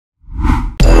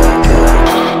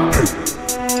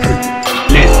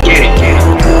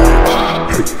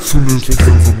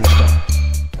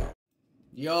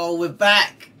Yo, we're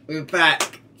back. We're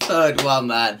back. Third one,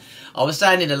 man. I was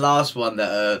saying in the last one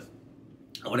that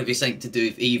I want to be something to do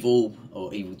with evil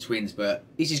or evil twins, but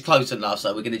this is close enough,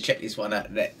 so we're going to check this one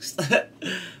out next.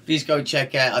 Please go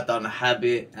check out I've done a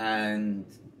habit and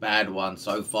bad one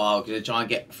so far. I'm going to try and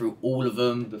get through all of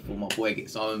them before my boy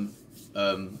gets home.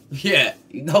 Yeah,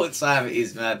 you know what time it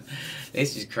is, man.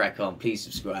 Let's just crack on. Please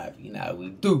subscribe. You know how we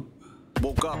do.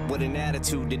 Woke up with an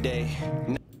attitude today.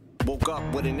 Woke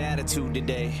up with an attitude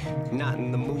today. Not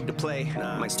in the mood to play.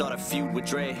 Might start a feud with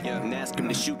Dre and ask him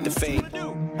to shoot the fade.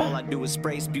 All I do is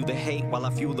spray, spew the hate while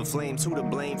I fuel the flames. Who to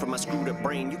blame for my screwed up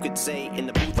brain? You could say in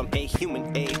the booth I'm a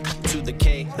human A to the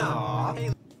K.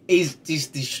 Aww. He's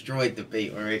just destroyed the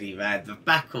beat already, man. The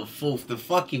back and forth, the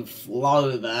fucking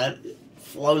flow, man.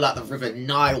 Flow like the River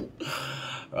Nile.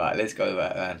 Right, let's go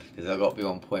back, man, because I got to be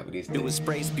on point with this. Do is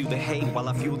spray, spew the hate while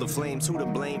I fuel the flames. Who to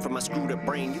blame for my screwed up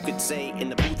brain? You could say in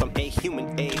the booth I'm a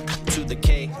human A to the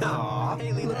K.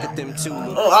 Aww, look at them two.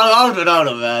 Oh, hold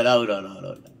on, man. Hold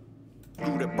on.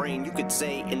 Screwed up brain, you could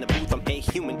say in the booth I'm a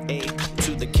human A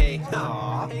to the K.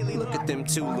 Aww, look at them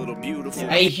two little beautiful.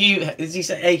 Does he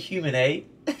say a human A?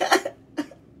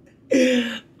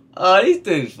 Oh, these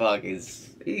two fuckers.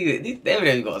 They haven't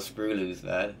even got a screw loose,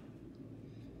 man.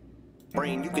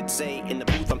 Brain, you could say in the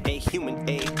booth I'm a human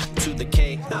A to the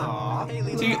K. Aww,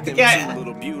 look at them two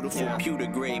little beautiful pewter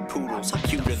gray poodles. How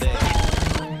cute are they?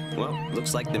 Well,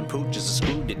 looks like them pooches are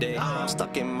screwed today. I'm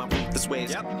stuck in my ruthless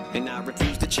ways, and I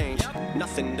refuse to change.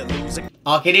 Nothing to lose.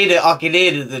 I can hear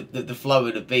the flow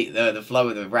of the beat, the flow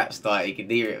of the rap style. You can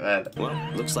hear it, man. Well,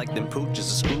 looks like them pooches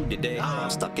are screwed today. I'm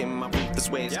stuck in my ruthless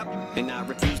ways, and I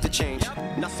refuse to change.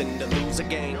 Nothing to lose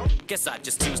again. Guess I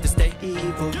just choose to stay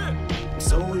evil. I'm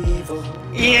so evil.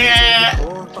 Yeah.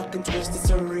 Or fucking twisted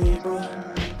cerebral.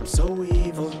 I'm so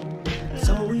evil.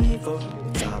 So evil.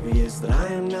 It's obvious that I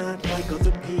am not like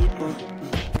other people.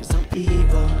 Cause I'm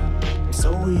evil. I'm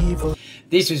so evil.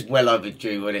 This was well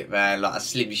overdue, wasn't it, man? Like a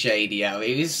Slim Shady out.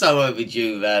 It was so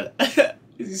overdue, man. This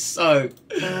is so.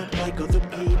 Not like other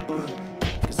people.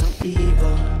 Cause I'm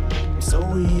evil. I'm so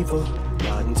evil.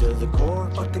 Rotten to the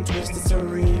core, fucking twisted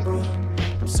cerebral.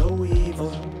 I'm so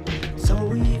evil.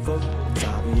 So evil. It's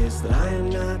obvious that I am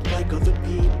not like other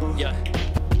people. Yeah.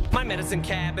 My medicine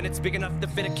cabinet's big enough to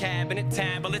fit a cabinet.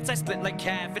 Tablets I split like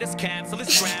cavitous capsules,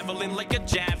 traveling like a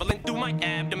javelin through my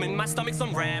abdomen. My stomach's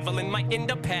unraveling. Might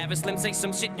end up having Slim say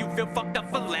some shit you feel fucked up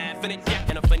for laughing at. Yeah,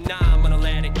 and a phenomenal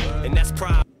addict, and that's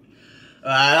proud.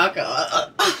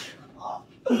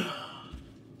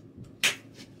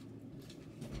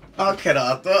 Okay,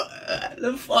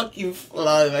 the fucking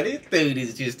flow, man. This dude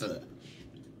is just a.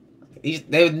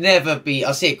 There would never be.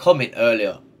 I see a comment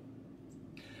earlier.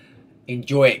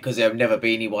 Enjoy it because there'll never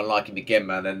be anyone like him again,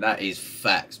 man, and that is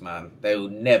facts, man. There will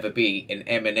never be an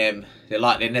Eminem.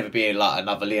 There'll never be like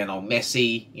another Lionel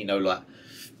Messi, you know, like.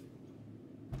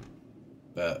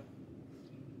 But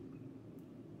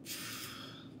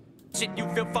shit you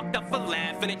feel fucked up for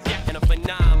laughing at, yeah, and a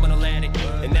phenomenal addict,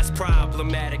 and that's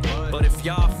problematic. But if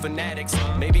y'all fanatics,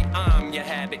 maybe I'm your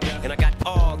habit, and I got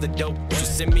all the dope, so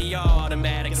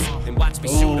semi-automatics, and watch me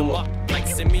shoot 'em up like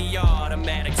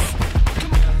semi-automatics.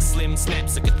 Slim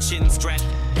snaps like a chin strap.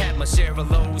 Had my share of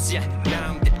lows, yeah. Now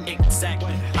I'm the exact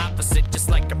opposite, just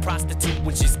like a prostitute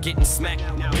when she's getting smacked.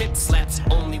 Pimp slaps,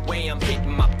 only way I'm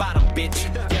hitting my bottom, bitch.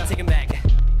 Yeah, take him back.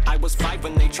 I was 5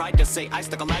 when they tried to say I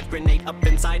stuck a live grenade up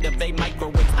inside of a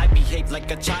microwave. I behaved like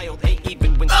a child,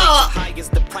 even when stakes are high is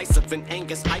the price of an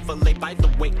Angus I fillet. By the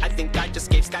way, I think I just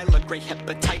gave Skylar Grey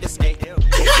hepatitis A.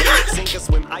 Sink or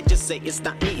swim, I just say it's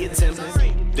not me, it's him.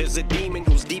 There's a demon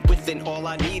who's deep within. All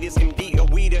I need is MD or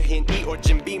weed or Henny or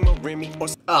Jim Beam or Remy or.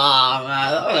 ah,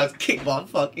 man, I'm gonna kick my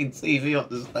fucking TV off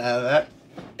the stand, man.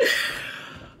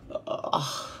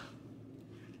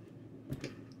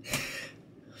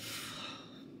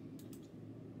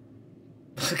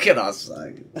 What can I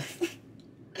say?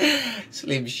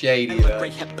 Slim Shady,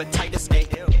 man.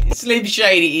 Slim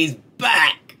Shady is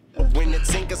back. When it's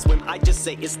sink or swim, I just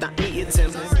say it's not me, it's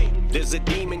him. There's a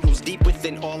demon who's deep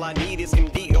within. All I need is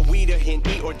MD or weed or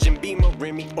Henny or Jim Beam or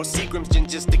Remy or Seagram's gin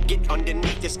just to get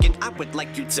underneath your skin. I would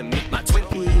like you to meet my twin.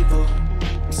 Evil,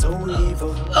 so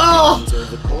evil. Oh, to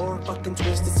the core, fucking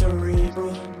twisted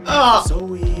cerebral. Oh,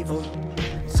 so evil,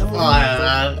 so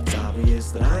evil. It's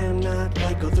obvious that I am not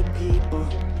like other people.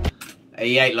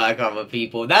 He ain't like other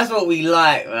people. That's what we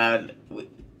like, man.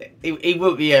 He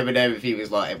wouldn't be Eminem if he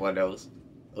was like everyone else.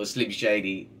 Or Slim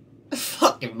Shady.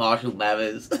 Fucking Marshall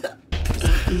Mathers.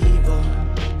 Evil,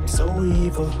 so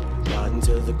evil. Rotten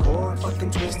to the core,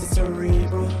 fucking twisted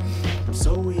cerebral. I'm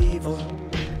so evil,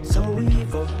 so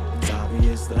evil. It's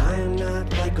obvious that I am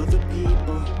not like other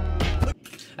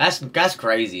That's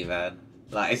crazy, man.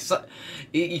 Like it's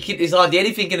it's hardly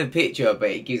anything in a picture,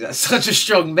 but it gives that such a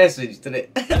strong message, doesn't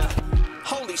it?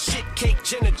 Holy shit, Cake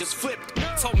Jenner just flipped.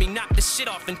 Told me knock the shit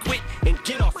off and quit and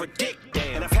get off her dick.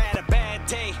 Damn. And I've had a bad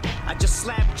day. I just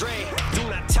slapped Dre. Do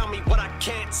not tell me what I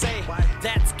can't say.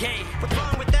 That's gay. What's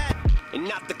wrong with that? And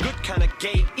not the good kind of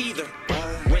gay either.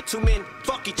 Where two men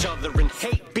fuck each other and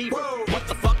hate beaver. What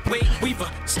the fuck? Wait, Weaver.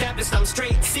 Established I'm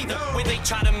straight. See the way they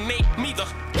try to make me the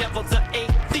devil, the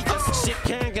atheist. Shit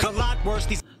can get a lot worse.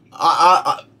 These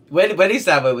when his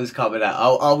album was coming out,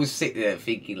 I was sitting there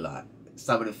thinking like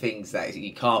some of the things that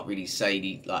you can't really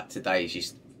say like today is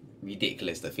just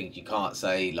ridiculous. The things you can't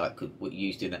say like what you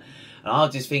used to, and I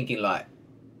was just thinking like,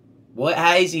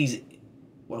 how is his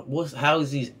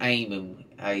aim and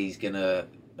how he's gonna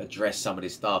address some of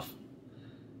this stuff?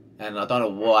 And I don't know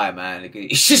why, man.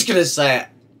 He's just gonna say it.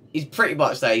 He's pretty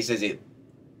much that he says it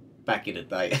back in the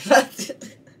day.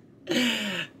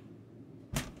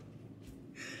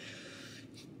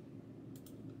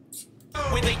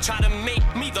 Where they try to make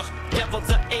me the devil,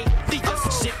 the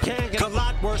atheist. Shit can get a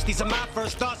lot worse. These are my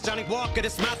first thoughts. Johnny Walker,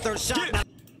 this my third shot. Yeah.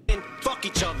 And fuck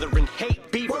each other and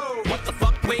hate beaver. What the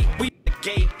fuck? Wait, we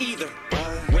gay either.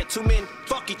 Where two men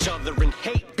fuck each other and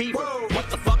hate beaver. What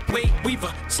the fuck? Wait,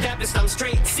 Weaver. Established I'm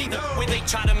straight. See the way they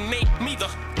try to make me the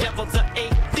devil, the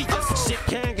atheist. Shit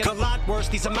can get a lot worse.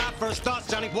 These are my first thoughts.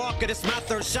 Johnny Walker, this my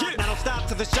third shot. Yeah. I don't stop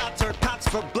till the shots hurt. Pops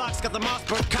for blocks. Got the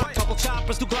Mossberg cop. Couple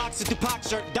choppers, 2 Glocks, and 2 pot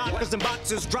shirt. Dockers and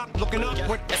boxers drop. Looking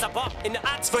upward as I bump in the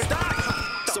Oxford.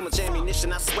 So much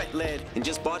ammunition I sweat lead. And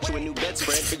just bought you a new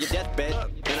bedspread for your deathbed.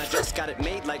 And I just got it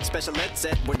made like special ed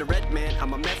set. With the red man,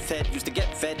 I'm a meth head. Used to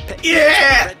get fed. Pet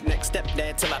yeah! Redneck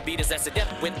stepdad till I beat his ass to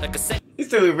death with a cassette. He's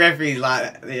doing referees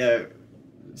like, you know,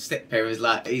 step parents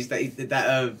like, he did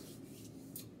that,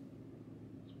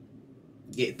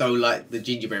 yeah, though, like the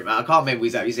gingerbread man. I can't remember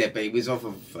exactly what he said, but he was off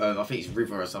of, I think it's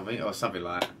River or something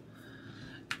like that.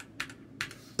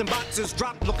 The boxers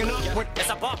drop looking upward as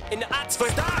I bump in the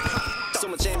Oxford. So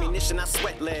much ammunition I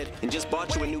sweat lead. And just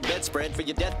bought you a new bedspread for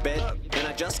your deathbed. And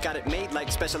I just got it made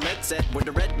like special ed set. With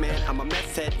the red man, I'm a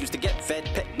meth head. Used to get fed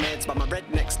pet meds by my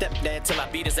redneck stepdad till I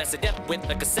beat his ass to death with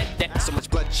a cassette deck. So much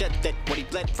bloodshed that what he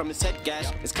bled from his head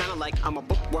gash. It's kinda like I'm a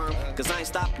bookworm. Cause I ain't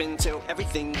stopping till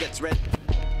everything gets read.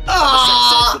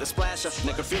 With a splash of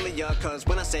necrophilia. Cause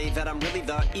when I say that I'm really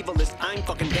the evilest, I'm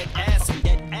fucking dead ass.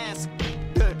 Dead ass.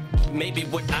 Maybe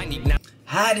what I need now.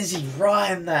 How does he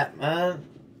rhyme that, man?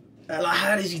 Like,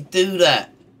 how does he do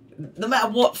that? No matter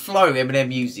what flow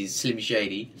Eminem uses, Slim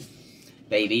Shady,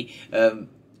 baby,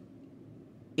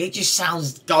 it just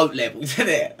sounds goat level, doesn't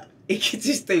it? He can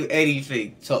just do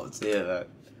anything top tier, man.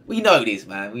 We know this,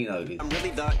 man. We know this. I'm really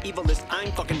the evilest. I'm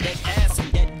fucking dead ass.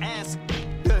 Dead ass.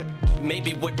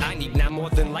 Maybe what I need now more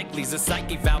than likely is a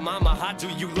psyche vow. Mama, how do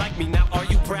you like me now? Are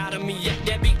you proud of me yet,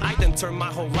 Debbie? I done turned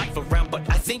my whole life around, but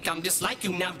I think I'm just like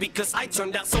you now because I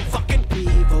turned out so fucking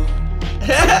evil.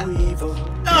 So evil.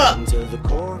 Until the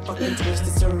core, fucking twisted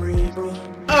cerebral.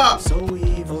 So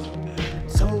evil.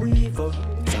 So evil.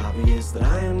 It's obvious that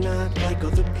I am not like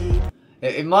other people.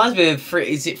 It reminds me of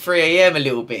is it 3 AM a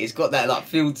little bit? It's got that like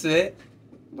feel to it.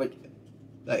 Like,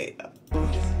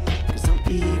 cause I'm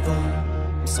evil.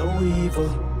 I'm so evil,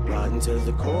 rotten to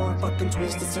the core, fucking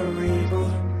twisted cerebral.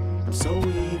 I'm so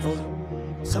evil,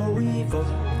 so evil.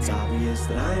 It's obvious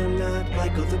that I am not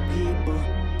like other people.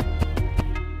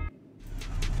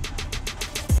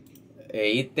 Yeah,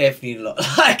 you're definitely not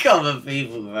like other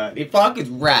people, man. If I could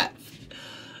rap,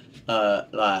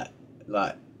 like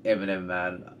Eminem,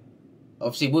 man,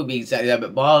 obviously it wouldn't be exactly that,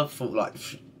 but my thought, like,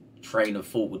 train of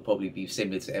thought would probably be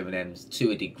similar to Eminem's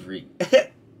to a degree.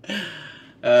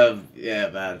 Yeah,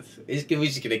 man. We're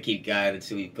just gonna keep going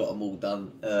until we've got them all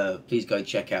done. Please go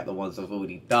check out the ones I've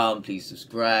already done. Please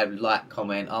subscribe, like,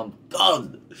 comment. I'm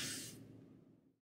gone.